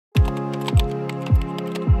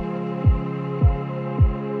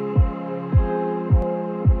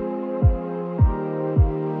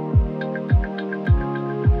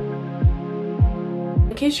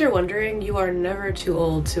case you're wondering, you are never too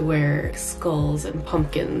old to wear skulls and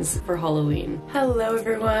pumpkins for Halloween. Hello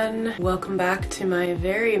everyone! Welcome back to my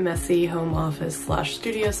very messy home office slash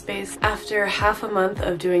studio space. After half a month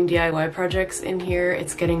of doing DIY projects in here,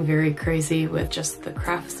 it's getting very crazy with just the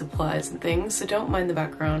craft supplies and things, so don't mind the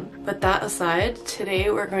background. But that aside,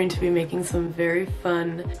 today we're going to be making some very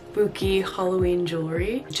fun, spooky Halloween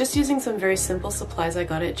jewelry, just using some very simple supplies I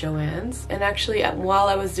got at Joann's. And actually, while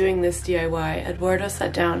I was doing this DIY, Eduardo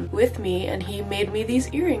sat down with me and he made me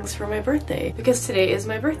these earrings for my birthday, because today is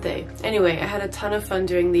my birthday. Anyway, I had a ton of fun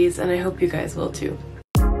doing these and I hope you guys will too.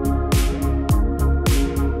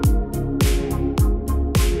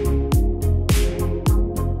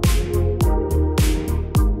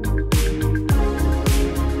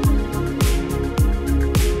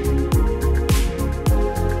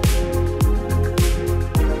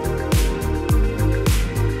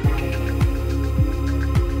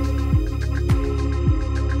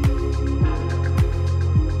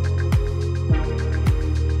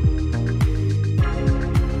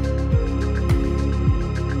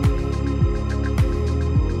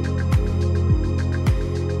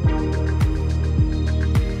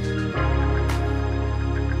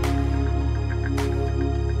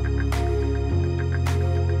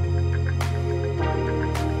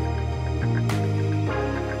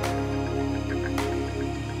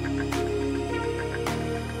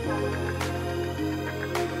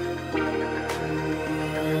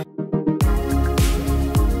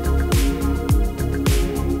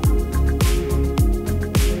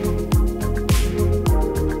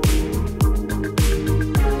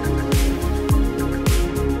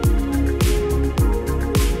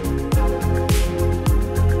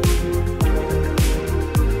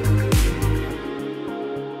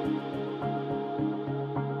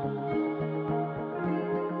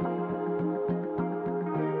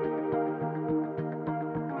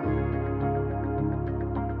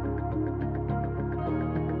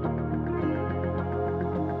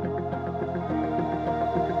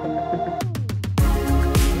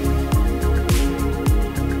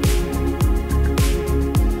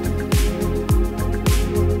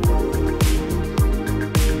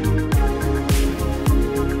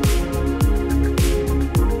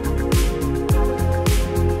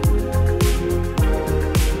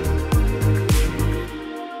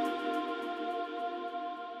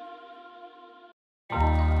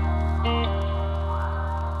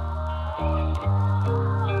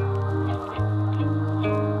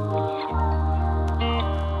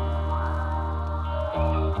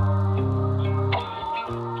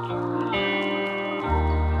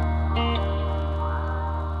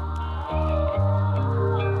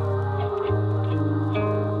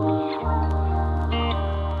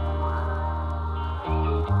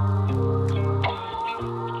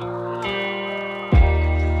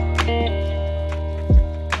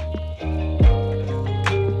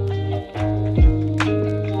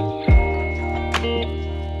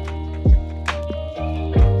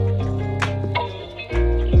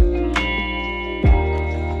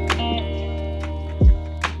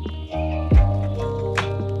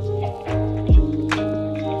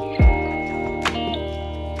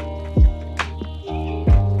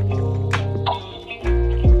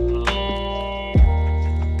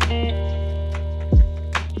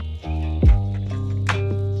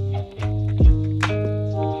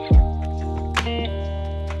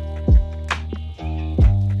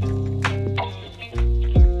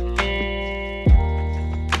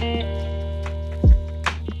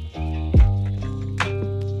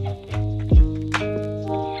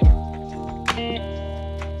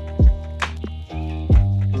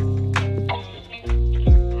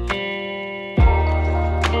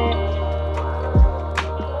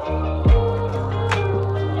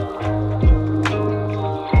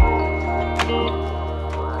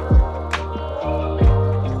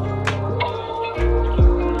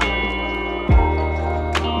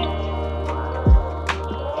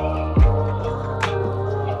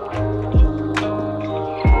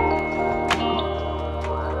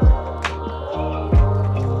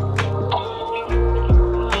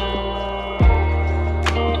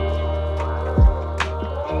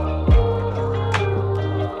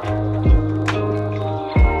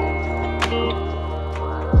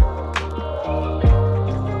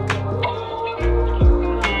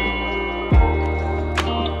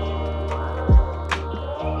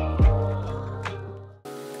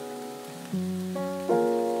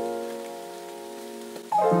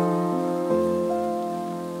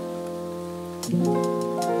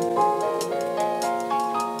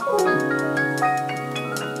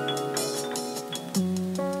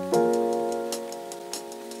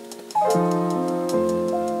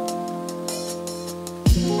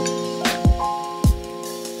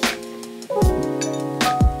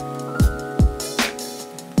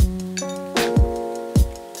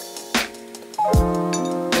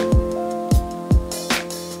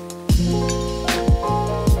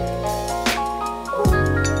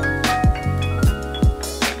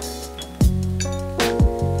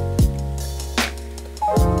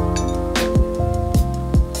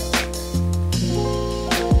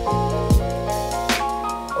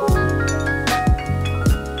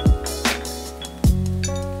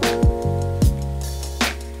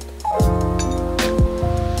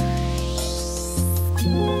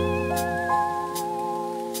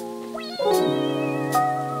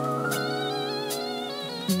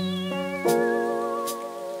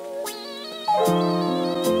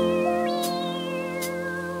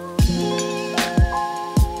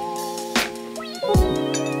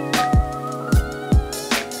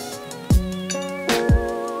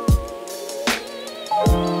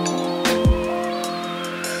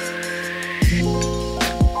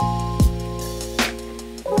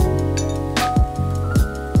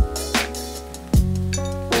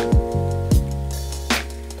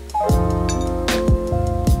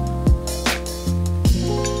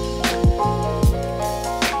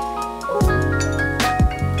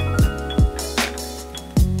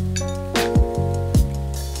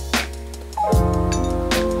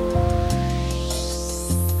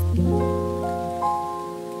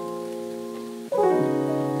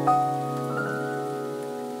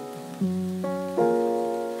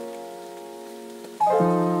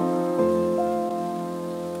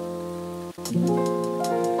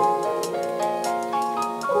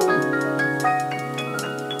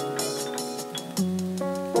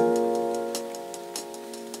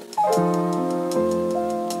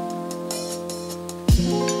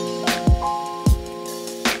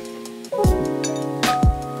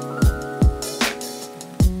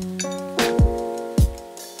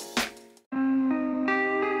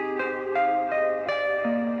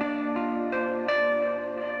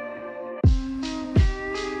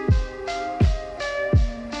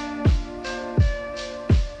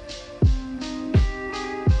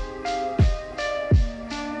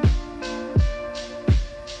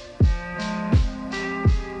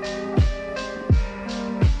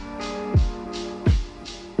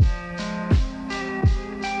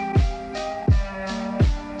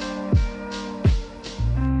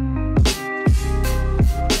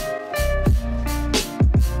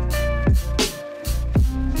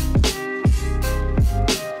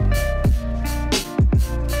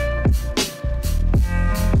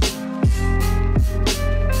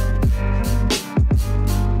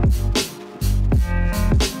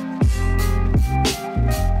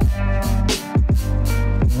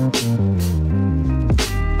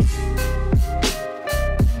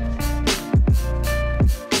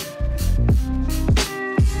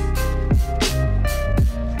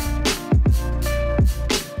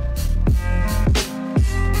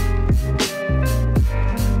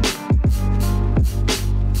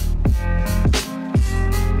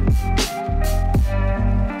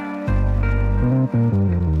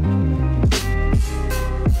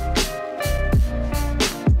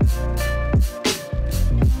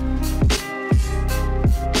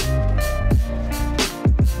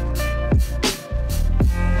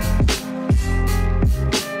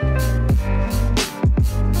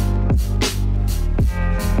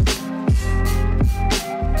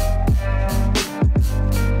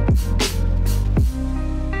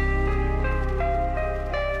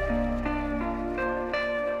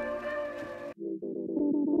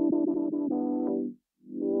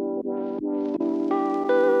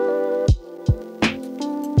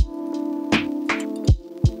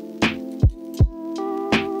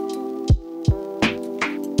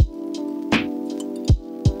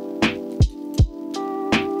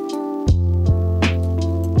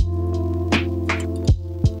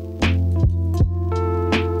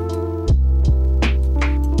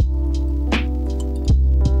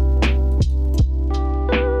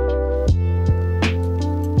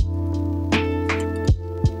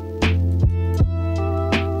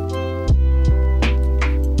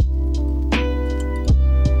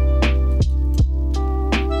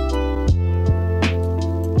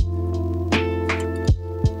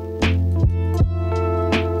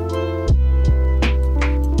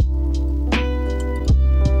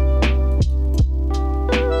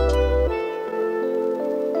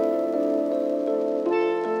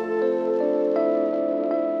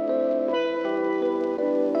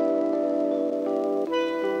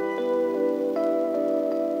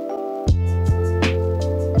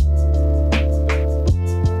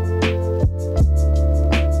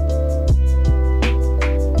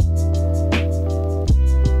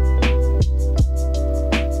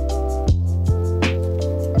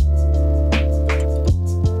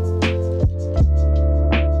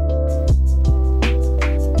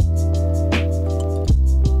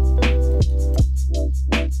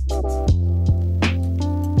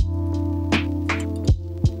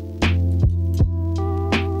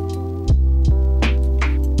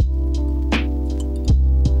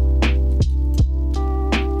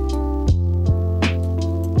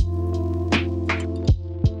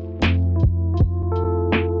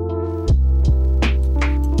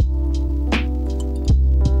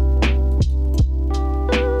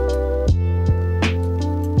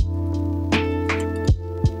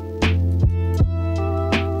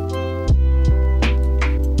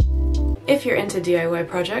 If you're into DIY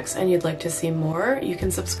projects and you'd like to see more, you can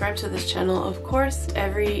subscribe to this channel, of course.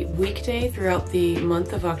 Every weekday throughout the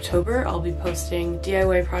month of October, I'll be posting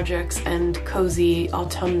DIY projects and cozy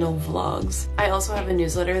autumnal vlogs. I also have a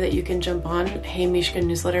newsletter that you can jump on,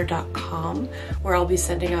 heymishkanewsletter.com, where I'll be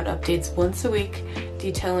sending out updates once a week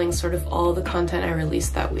detailing sort of all the content I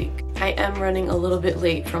released that week. I am running a little bit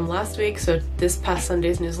late from last week, so this past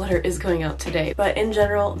Sunday's newsletter is going out today, but in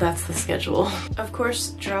general, that's the schedule. Of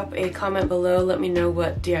course, drop a comment below, let me know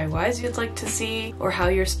what DIYs you'd like to see, or how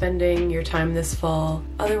you're spending your time this fall.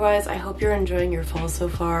 Otherwise, I hope you're enjoying your fall so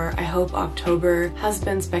far. I hope October has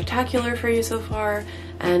been spectacular for you so far,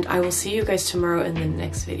 and I will see you guys tomorrow in the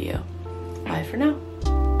next video. Bye for now.